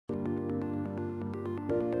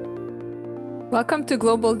Welcome to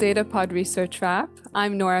Global Data Pod Research Wrap.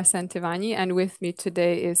 I'm Nora Santivani, and with me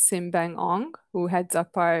today is Simbang Ong, who heads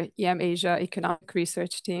up our EM Asia Economic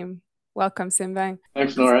Research Team. Welcome, Simbang.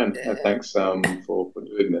 Thanks, Nora, and thanks for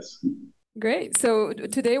doing this. Great. So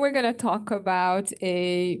today we're going to talk about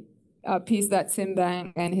a piece that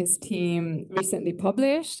Simbang and his team recently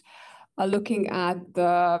published, looking at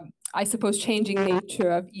the, I suppose, changing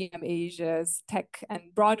nature of EM Asia's tech and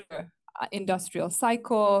broader industrial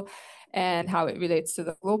cycle and how it relates to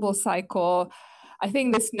the global cycle. I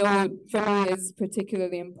think this note for me is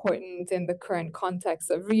particularly important in the current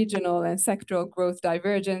context of regional and sectoral growth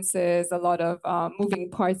divergences, a lot of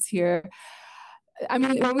moving parts here. I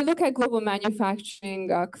mean, when we look at global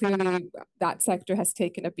manufacturing, clearly that sector has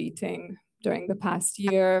taken a beating during the past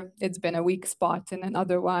year. It's been a weak spot in an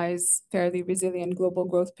otherwise fairly resilient global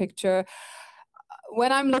growth picture.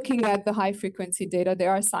 When I'm looking at the high frequency data,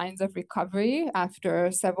 there are signs of recovery after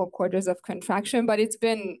several quarters of contraction, but it's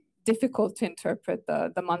been difficult to interpret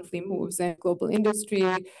the monthly moves in global industry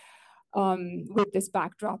with this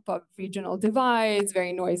backdrop of regional divides,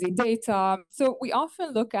 very noisy data. So we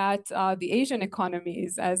often look at the Asian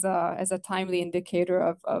economies as a timely indicator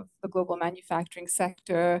of the global manufacturing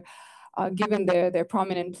sector, given their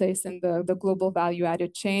prominent place in the global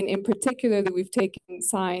value-added chain. In particular, we've taken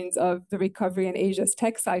signs of the recovery in Asia's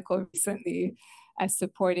tech cycle recently as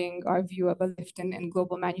supporting our view of a lift in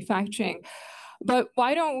global manufacturing. But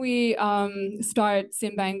why don't we start,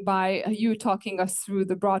 Simbang, by you talking us through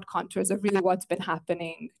the broad contours of really what's been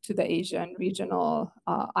happening to the Asian regional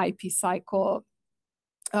IP cycle.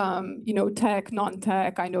 Tech,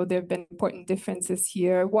 non-tech, I know there have been important differences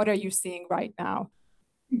here. What are you seeing right now?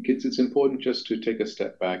 It's important just to take a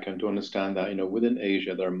step back and to understand that, within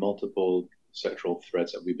Asia, there are multiple sectoral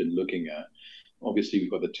threads that we've been looking at. Obviously,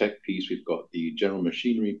 we've got the tech piece, we've got the general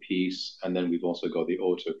machinery piece, and then we've also got the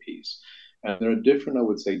auto piece. And there are different, I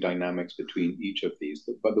would say, dynamics between each of these.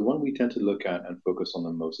 But the one we tend to look at and focus on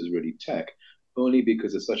the most is really tech, only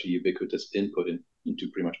because it's such a ubiquitous input into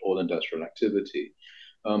pretty much all industrial activity.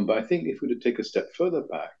 But I think if we were to take a step further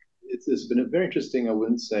back, there's been a very interesting, I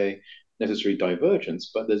wouldn't say necessary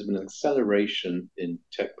divergence, but there's been an acceleration in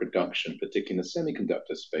tech production, particularly in the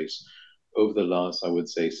semiconductor space, over the last, I would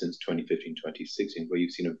say, since 2015, 2016, where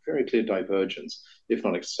you've seen a very clear divergence, if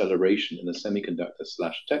not acceleration, in the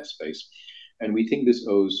semiconductor/tech space. And we think this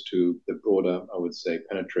owes to the broader, I would say,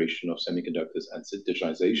 penetration of semiconductors and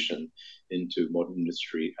digitization into modern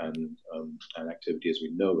industry and activity as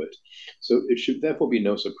we know it. So it should therefore be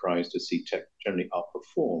no surprise to see tech generally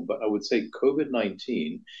outperform. But I would say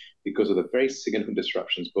COVID-19, because of the very significant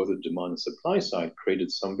disruptions, both at demand and supply side,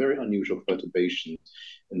 created some very unusual perturbations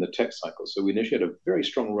in the tech cycle. So we initially had a very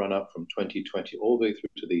strong run up from 2020 all the way through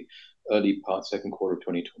to the early part, second quarter of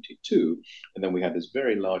 2022. And then we had this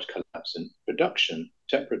very large collapse in production,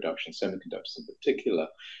 tech production, semiconductors in particular.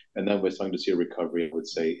 And then we're starting to see a recovery, I would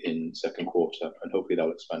say, in second quarter, and hopefully that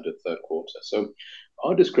will expand to third quarter. So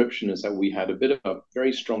our description is that we had a bit of a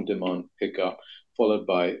very strong demand pickup, followed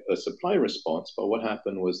by a supply response. But what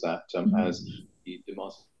happened was that as the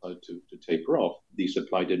demand started to taper off, the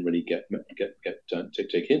supply didn't really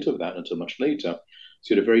take hint of that until much later.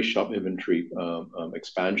 So you had a very sharp inventory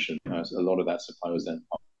expansion as a lot of that supply was then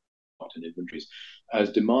parked in inventories.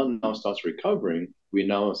 As demand now starts recovering, we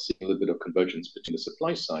now see a little bit of convergence between the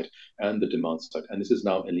supply side and the demand side. And this is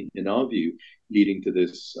now, in our view, leading to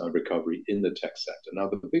this recovery in the tech sector. Now,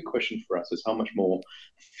 the big question for us is how much more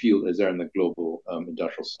fuel is there in the global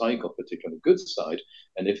industrial cycle, particularly on the goods side?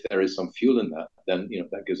 And if there is some fuel in that, then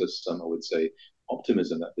that gives us some, I would say,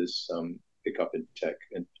 optimism that this pickup in tech,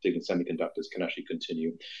 and particularly semiconductors, can actually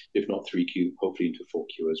continue, if not 3Q, hopefully into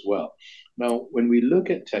 4Q as well. Now, when we look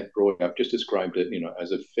at tech broadly, I've just described it,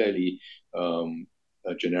 as a fairly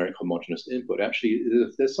a generic homogeneous input. Actually,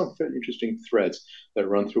 there's some fairly interesting threads that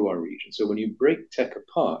run through our region. So when you break tech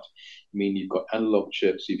apart, I mean, you've got analog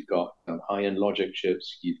chips, you've got high-end logic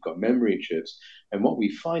chips, you've got memory chips. And what we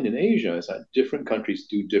find in Asia is that different countries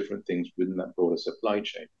do different things within that broader supply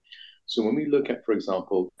chain. So when we look at, for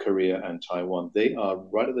example, Korea and Taiwan, they are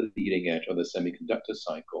right at the leading edge of the semiconductor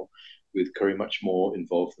cycle, with Korea much more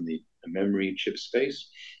involved in the memory chip space,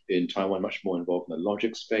 in Taiwan much more involved in the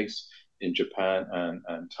logic space, in Japan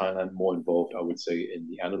and Thailand more involved, I would say, in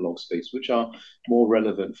the analog space, which are more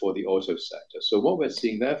relevant for the auto sector. So what we're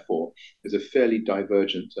seeing, therefore, is a fairly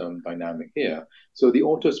divergent dynamic here. So the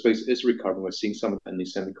auto space is recovering. We're seeing some of that in the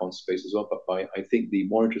semicon space as well. But I think the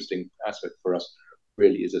more interesting aspect for us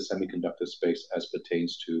really is the semiconductor space as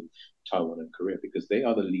pertains to Taiwan and Korea, because they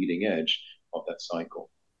are the leading edge of that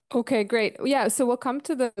cycle. Okay, great. Yeah, so we'll come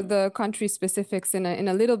to the country specifics in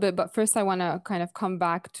a little bit, but first I want to kind of come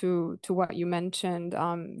back to what you mentioned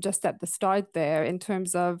just at the start there in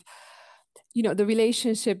terms of the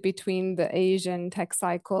relationship between the Asian tech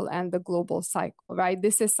cycle and the global cycle, right?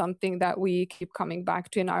 This is something that we keep coming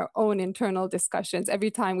back to in our own internal discussions.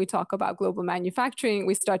 Every time we talk about global manufacturing,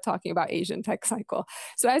 we start talking about Asian tech cycle.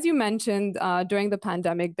 So as you mentioned, during the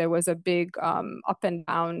pandemic, there was a big up and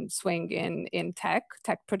down swing in tech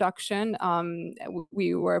production.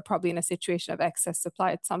 We were probably in a situation of excess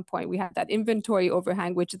supply at some point. We had that inventory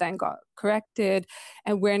overhang, which then got corrected.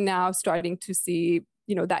 And we're now starting to see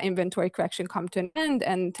that inventory correction come to an end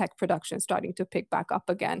and tech production starting to pick back up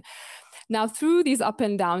again. Now, through these up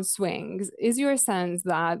and down swings, is your sense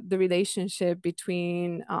that the relationship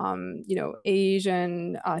between,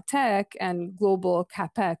 Asian tech and global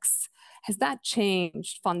capex, has that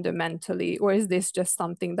changed fundamentally, or is this just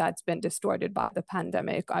something that's been distorted by the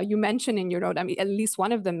pandemic? You mentioned in your note, I mean, at least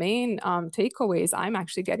one of the main takeaways I'm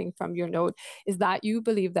actually getting from your note is that you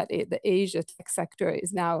believe that the Asia tech sector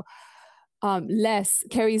is now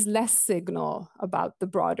carries less signal about the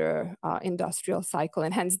broader industrial cycle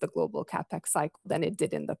and hence the global capex cycle than it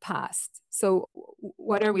did in the past. So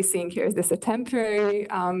what are we seeing here? Is this a temporary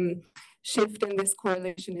shift in this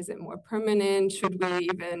correlation? Is it more permanent? Should we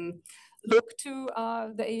even look to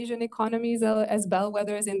the Asian economies as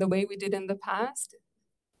bellwethers in the way we did in the past?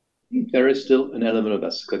 There is still an element of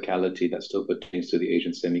that cyclicality that still pertains to the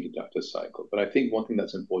Asian semiconductor cycle. But I think one thing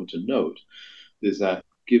that's important to note is that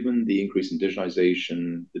given the increase in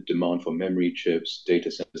digitalization, the demand for memory chips, data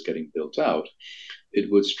centers getting built out, it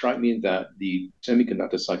would strike me that the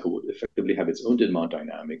semiconductor cycle would effectively have its own demand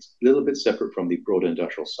dynamics, a little bit separate from the broader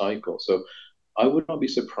industrial cycle. So I would not be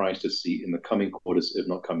surprised to see in the coming quarters, if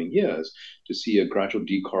not coming years, to see a gradual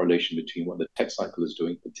decorrelation between what the tech cycle is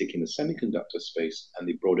doing, particularly in the semiconductor space, and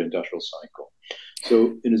the broader industrial cycle.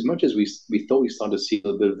 So, in as much as we thought we started to see a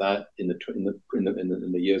little bit of that in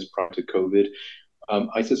the years prior to COVID,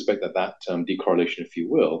 I suspect that decorrelation, if you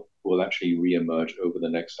will actually reemerge over the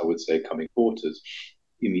next, I would say, coming quarters.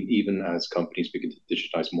 I mean, even as companies begin to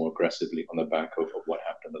digitize more aggressively on the back of what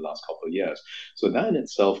happened in the last couple of years. So that in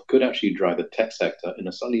itself could actually drive the tech sector in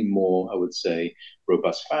a slightly more, I would say,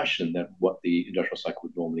 robust fashion than what the industrial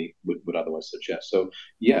cycle would otherwise suggest. So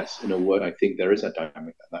yes, in a word, I think there is a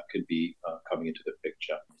dynamic that could be coming into the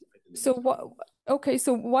picture. So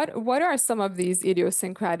what are some of these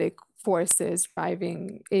idiosyncratic forces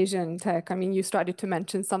driving Asian tech? I mean, you started to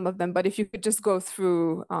mention some of them, but if you could just go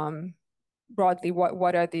through broadly,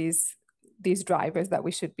 what are these drivers that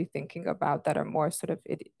we should be thinking about that are more sort of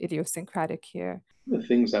idiosyncratic here? The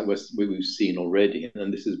things that we've seen already,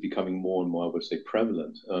 and this is becoming more and more, I would say,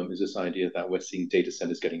 prevalent, is this idea that we're seeing data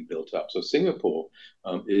centers getting built up. So Singapore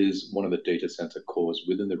is one of the data center cores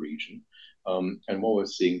within the region. And what we're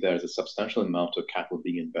seeing there is a substantial amount of capital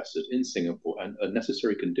being invested in Singapore. And a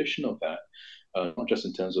necessary condition of that, not just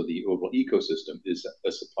in terms of the overall ecosystem, is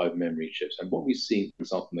a supply of memory chips. And what we've seen, for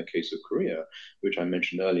example, in the case of Korea, which I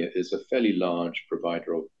mentioned earlier, is a fairly large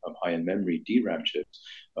provider of high-end memory DRAM chips,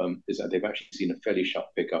 is that they've actually seen a fairly sharp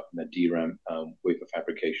pickup in their DRAM wafer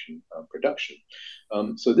fabrication production.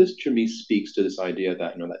 So this to me speaks to this idea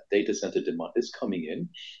that that data center demand is coming in,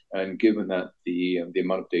 and given that the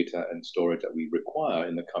amount of data and storage that we require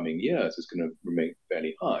in the coming years is going to remain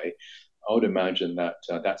fairly high, I would imagine that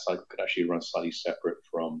that cycle could actually run slightly separate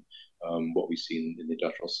from what we see in the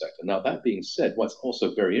industrial sector. Now, that being said, what's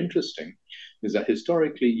also very interesting is that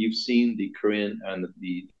historically you've seen the Korean and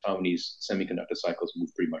the Taiwanese semiconductor cycles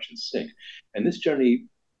move pretty much in sync. And this generally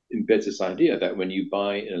embeds this idea that when you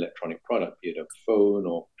buy an electronic product, be it a phone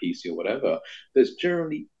or PC or whatever, there's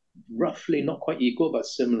generally roughly not quite equal, but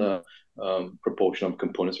similar proportion of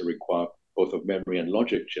components that require both of memory and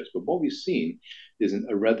logic chips. But what we've seen is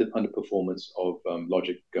a relative underperformance of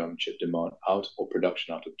logic chip demand out or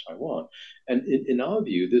production out of Taiwan. And in our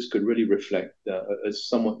view, this could really reflect a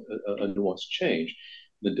somewhat a nuanced change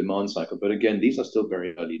in the demand cycle. But again, these are still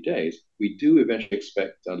very early days. We do eventually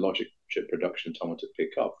expect logic chip production in Taiwan to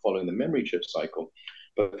pick up following the memory chip cycle.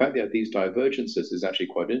 But the fact that these divergences is actually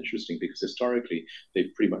quite interesting because historically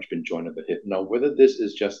they've pretty much been joined at the hip. Now, whether this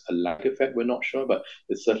is just a lag effect, we're not sure, but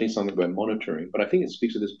it's certainly something we're monitoring. But I think it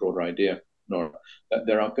speaks to this broader idea, Nora, that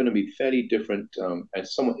there are going to be fairly different and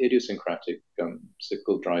somewhat idiosyncratic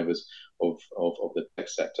cyclical drivers of the tech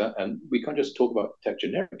sector. And we can't just talk about tech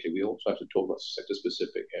generically. We also have to talk about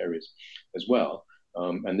sector-specific areas as well.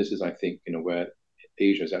 And this is, I think, where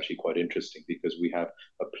Asia is actually quite interesting because we have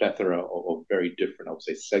a plethora of very different, I would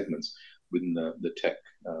say, segments within the tech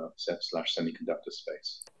 / semiconductor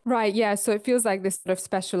space. Right, yeah. So it feels like this sort of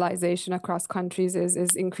specialization across countries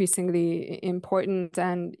is increasingly important.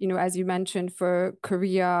 And, as you mentioned, for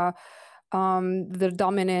Korea, the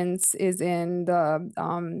dominance is in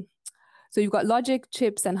so you've got logic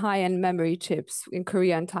chips and high-end memory chips in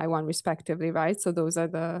Korea and Taiwan, respectively, right? So those are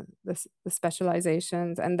the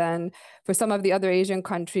specializations. And then for some of the other Asian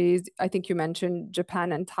countries, I think you mentioned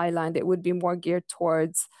Japan and Thailand, it would be more geared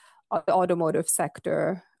towards the automotive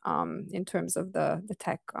sector, in terms of the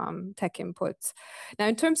tech inputs. Now,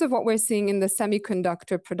 in terms of what we're seeing in the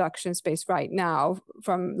semiconductor production space right now,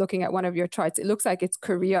 from looking at one of your charts, it looks like it's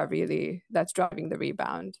Korea really that's driving the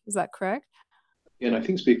rebound. Is that correct? And I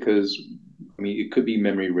think it's because, I mean, it could be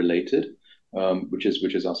memory related, which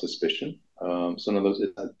is our suspicion. So in other words,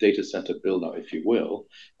 it's a data center build out, if you will,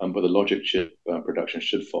 but the logic chip production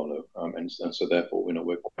should follow, and so therefore,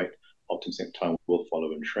 we're quite optimistic Taiwan will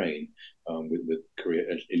follow and train, with Korea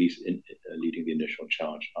at least leading the initial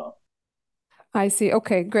charge up. I see.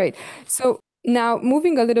 Okay, great. So now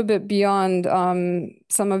moving a little bit beyond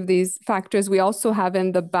some of these factors, we also have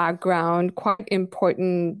in the background quite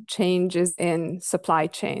important changes in supply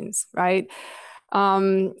chains, right?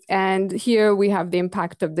 And here we have the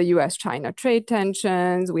impact of the US-China trade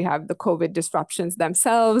tensions. We have the COVID disruptions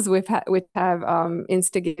themselves, which have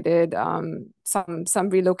instigated some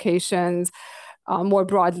relocations. More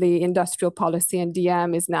broadly, industrial policy and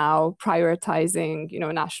DM is now prioritizing,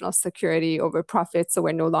 national security over profit. So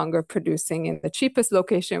we're no longer producing in the cheapest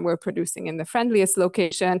location; we're producing in the friendliest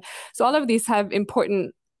location. So all of these have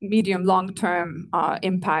important medium, long-term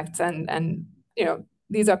impacts, and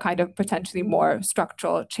these are kind of potentially more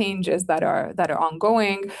structural changes that are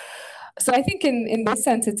ongoing. So I think in this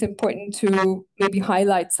sense, it's important to maybe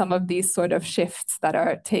highlight some of these sort of shifts that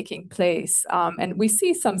are taking place. And we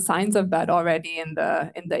see some signs of that already in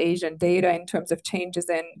the Asian data in terms of changes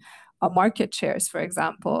in market shares, for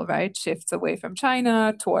example, right? Shifts away from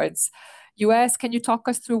China towards US. Can you talk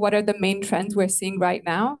us through what are the main trends we're seeing right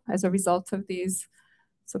now as a result of these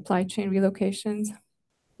supply chain relocations?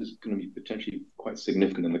 Is going to be potentially quite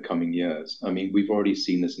significant in the coming years. I mean, we've already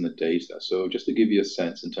seen this in the data. So just to give you a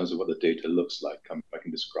sense in terms of what the data looks like, if I can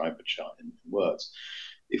describe the chart in words.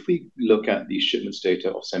 If we look at the shipments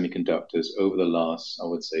data of semiconductors over the last, I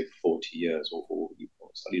would say, 40 years or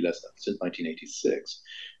slightly less than since 1986,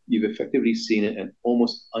 you've effectively seen an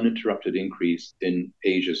almost uninterrupted increase in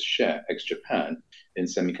Asia's share, ex-Japan, in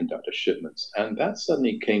semiconductor shipments. And that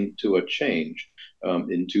suddenly came to a change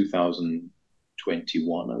in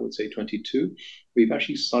 2021, I would say 22, we've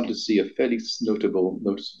actually started to see a fairly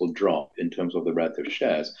noticeable drop in terms of the relative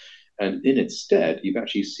shares. And in its stead, you've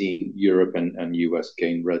actually seen Europe and US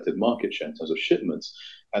gain relative market share in terms of shipments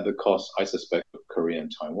at the cost, I suspect, of Korea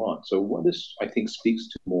and Taiwan. So what this, I think, speaks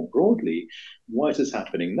to more broadly, why is this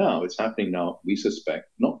happening now? It's happening now, we suspect,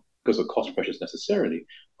 not because of cost pressures necessarily,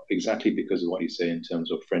 exactly because of what you say in terms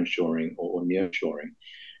of friendshoring or nearshoring.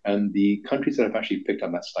 And the countries that have actually picked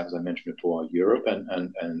up that slack, as I mentioned before, are Europe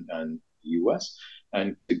and US.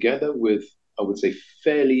 And together with, I would say,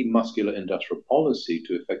 fairly muscular industrial policy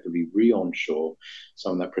to effectively re-onshore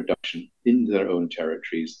some of that production in their own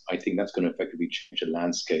territories, I think that's going to effectively change the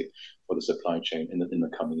landscape for the supply chain in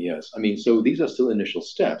the coming years. I mean, so these are still initial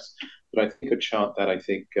steps, but I think a chart that I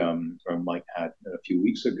think Mike had a few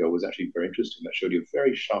weeks ago was actually very interesting. That showed you a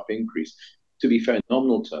very sharp increase, to be fair, in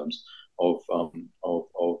nominal terms, of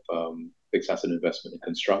fixed asset investment in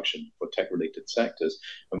construction for tech-related sectors.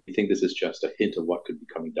 And we think this is just a hint of what could be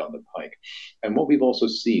coming down the pike. And what we've also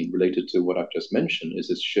seen related to what I've just mentioned is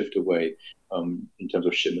this shift away in terms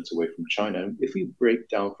of shipments away from China. And if we break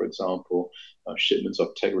down, for example, shipments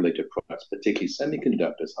of tech-related products, particularly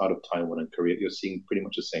semiconductors out of Taiwan and Korea, you're seeing pretty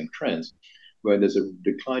much the same trends, where there's a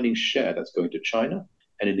declining share that's going to China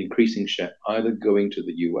and an increasing share either going to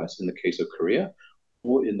the US in the case of Korea,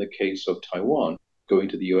 or in the case of Taiwan, going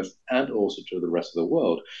to the US and also to the rest of the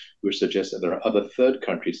world, which suggests that there are other third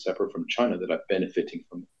countries separate from China that are benefiting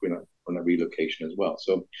from a relocation as well.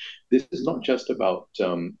 So this is not just about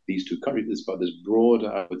these two countries, it's about this broad,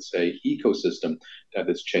 I would say, ecosystem that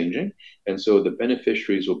is changing. And so the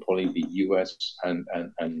beneficiaries will probably be US and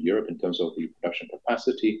Europe in terms of the production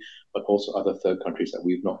capacity, but also other third countries that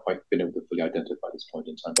we've not quite been able to fully identify at this point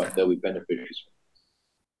in time, but they'll be beneficiaries.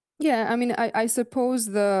 Yeah, I mean, I suppose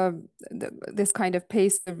this kind of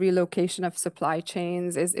pace of relocation of supply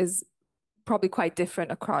chains is probably quite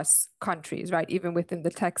different across countries, right? Even within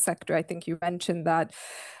the tech sector, I think you mentioned that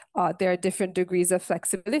there are different degrees of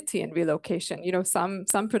flexibility in relocation.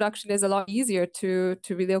 Some production is a lot easier to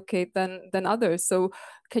relocate than others. So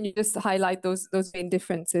can you just highlight those main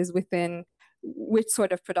differences within which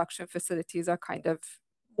sort of production facilities are kind of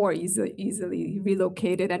more easily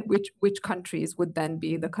relocated, and which countries would then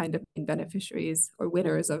be the kind of beneficiaries or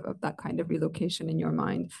winners of that kind of relocation in your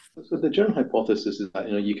mind? So the general hypothesis is that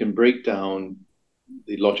you can break down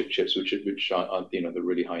the logic chips, which are the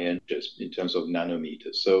really high end chips in terms of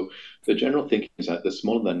nanometers. So the general thinking is that the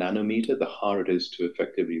smaller the nanometer, the harder it is to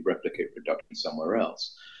effectively replicate production somewhere else.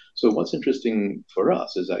 So what's interesting for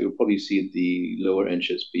us is that you'll probably see the lower end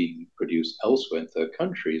chips being produced elsewhere in third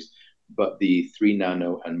countries, but the 3 nano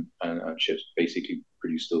and chips basically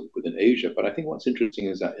produced still within Asia. But I think what's interesting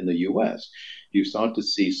is that in the US, you start to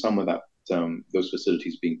see some of that those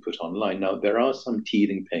facilities being put online. Now, there are some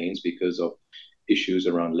teething pains because of issues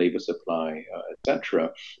around labor supply,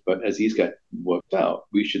 etc. But as these get worked out,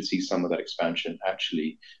 we should see some of that expansion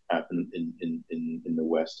actually happen in the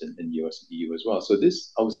West and in US and EU as well. So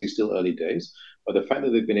this obviously still early days, but the fact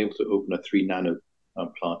that they've been able to open a 3 nano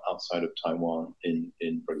plant outside of Taiwan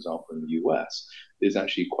for example, in the US is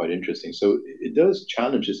actually quite interesting. So it does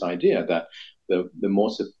challenge this idea that the more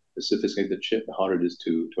sophisticated the chip, the harder it is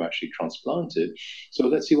to actually transplant it. So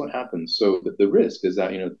let's see what happens. So the risk is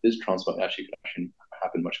that this transplant actually can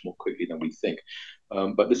happen much more quickly than we think.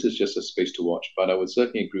 But this is just a space to watch. But I would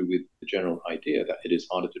certainly agree with the general idea that it is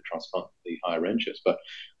harder to transplant the higher end chips. But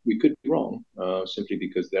we could be wrong simply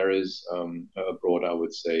because there is a broad, I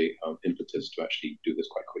would say, impetus to actually do this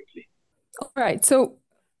quite quickly. All right. So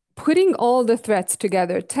putting all the threats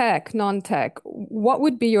together, tech, non-tech, what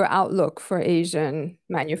would be your outlook for Asian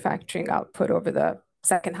manufacturing output over the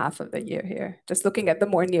second half of the year here? Just looking at the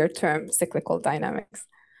more near-term cyclical dynamics.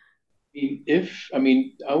 I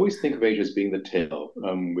always think of Asia as being the tail,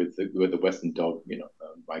 with the Western dog,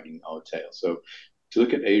 wagging our tail. So to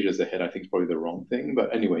look at Asia as a head, I think is probably the wrong thing.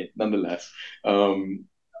 But anyway, nonetheless,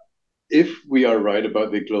 if we are right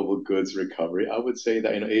about the global goods recovery, I would say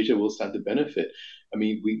that Asia will stand to benefit.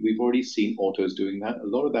 We've already seen autos doing that. A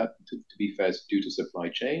lot of that, to be fair, is due to supply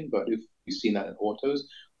chain. But if we've seen that in autos,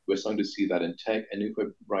 we're starting to see that in tech. And if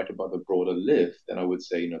we're right about the broader lift, then I would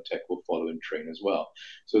say tech will follow in train as well.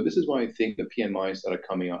 So this is why I think the PMIs that are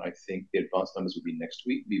coming out, I think the advanced numbers will be next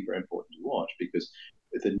week, be very important to watch, because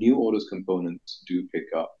if the new orders components do pick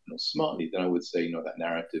up smartly, then I would say that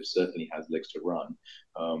narrative certainly has legs to run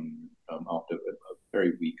after a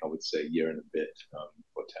very weak, I would say, year and a bit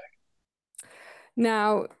for tech.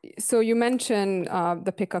 Now, so you mentioned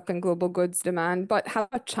the pickup in global goods demand, but how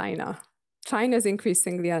about China? China is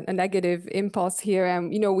increasingly a negative impulse here,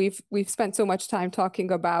 and we've spent so much time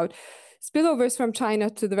talking about spillovers from China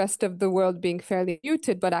to the rest of the world being fairly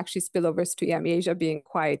muted, but actually spillovers to Asia being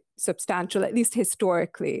quite substantial, at least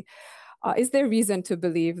historically. Is there reason to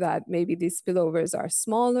believe that maybe these spillovers are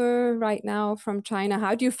smaller right now from China?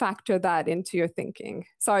 How do you factor that into your thinking?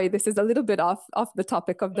 Sorry, this is a little bit off the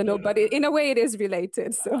topic of the note, but in a way it is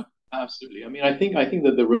related. So. Absolutely. I think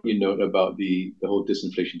that the review note about the whole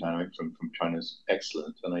disinflation dynamic from China is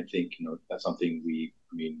excellent, and I think that's something we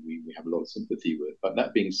have a lot of sympathy with. But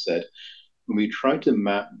that being said, when we try to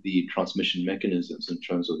map the transmission mechanisms in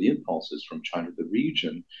terms of the impulses from China to the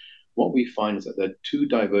region, what we find is that there are two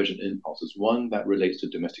divergent impulses. One that relates to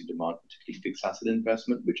domestic demand, particularly fixed asset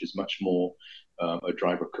investment, which is much more a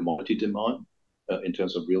driver of commodity demand in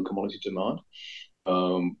terms of real commodity demand.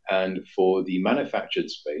 And for the manufactured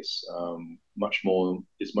space, much more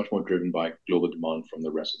driven by global demand from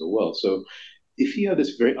the rest of the world. So if you have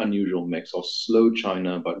this very unusual mix of slow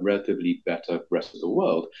China but relatively better rest of the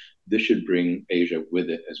world, this should bring Asia with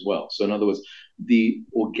it as well. So in other words, the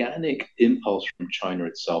organic impulse from China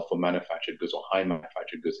itself for manufactured goods or high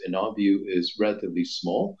manufactured goods, in our view, is relatively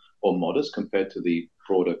small or modest compared to the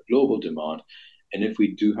broader global demand. And if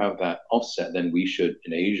we do have that offset, then we should,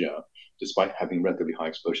 in Asia, despite having relatively high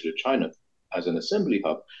exposure to China as an assembly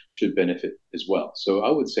hub, should benefit as well. So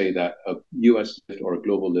I would say that a US lift or a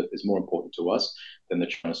global lift is more important to us than the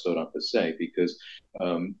China slowdown per se, because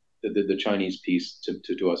the Chinese piece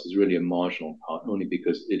to us is really a marginal part, only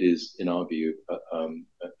because it is, in our view,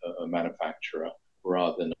 a manufacturer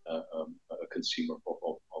rather than a consumer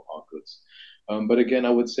of our goods. But again,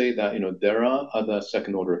 I would say that there are other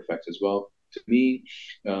second order effects as well. To me,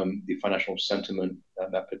 the financial sentiment,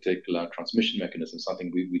 that particular transmission mechanism, is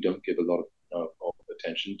something we don't give a lot of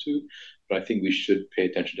attention to. But I think we should pay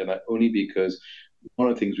attention to that, only because one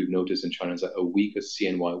of the things we've noticed in China is that a weaker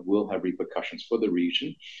CNY will have repercussions for the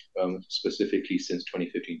region, specifically since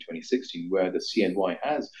 2015, 2016, where the CNY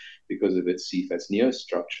has, because of its CFET's neo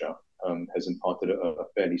structure, has imparted a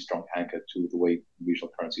fairly strong anchor to the way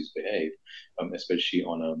regional currencies behave, especially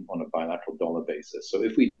on a bilateral dollar basis. So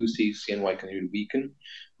if we do see CNY continue to weaken,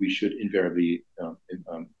 we should invariably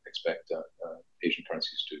expect Asian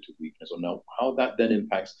currencies to weakness. Or now, how that then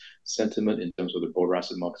impacts sentiment in terms of the broader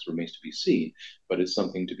asset markets remains to be seen, but it's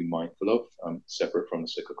something to be mindful of, separate from the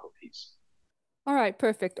cyclical piece. All right,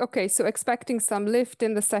 perfect. Okay, so expecting some lift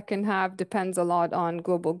in the second half depends a lot on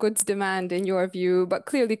global goods demand in your view, but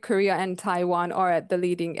clearly Korea and Taiwan are at the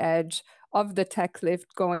leading edge of the tech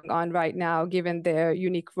lift going on right now, given their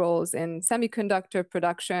unique roles in semiconductor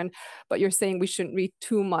production. But you're saying we shouldn't read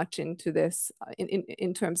too much into this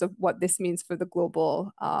in terms of what this means for the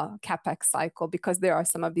global CapEx cycle, because there are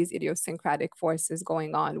some of these idiosyncratic forces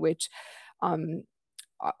going on, which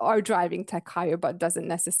are driving tech higher, but doesn't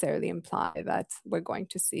necessarily imply that we're going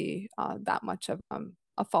to see that much of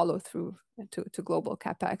a follow through to global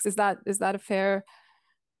capex. Is that a fair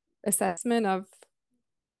assessment of?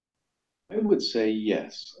 I would say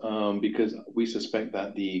yes, because we suspect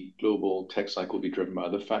that the global tech cycle will be driven by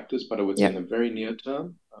other factors. But I would say in the very near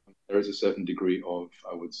term, there is a certain degree of,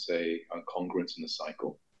 I would say, congruence in the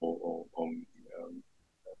cycle or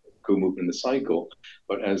co-movement in the cycle.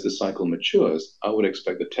 But as the cycle matures, I would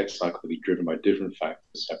expect the tech cycle to be driven by different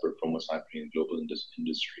factors separate from what's happening in the global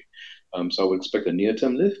industry. So I would expect a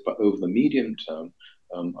near-term lift, but over the medium term,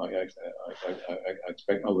 I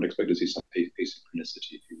would expect to see some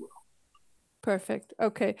asynchronicity, if you will. Perfect.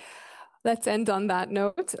 Okay. Let's end on that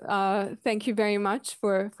note. Thank you very much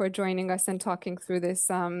for joining us and talking through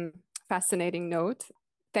this fascinating note.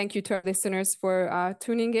 Thank you to our listeners for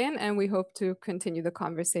tuning in, and we hope to continue the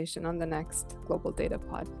conversation on the next Global Data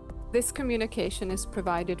Pod. This communication is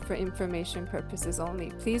provided for information purposes only.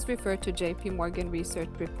 Please refer to JP Morgan research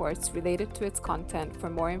reports related to its content for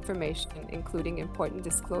more information, including important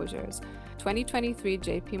disclosures. 2023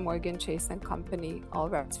 JP Morgan Chase & Company, all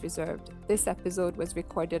rights reserved. This episode was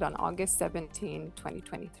recorded on August 17,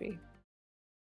 2023.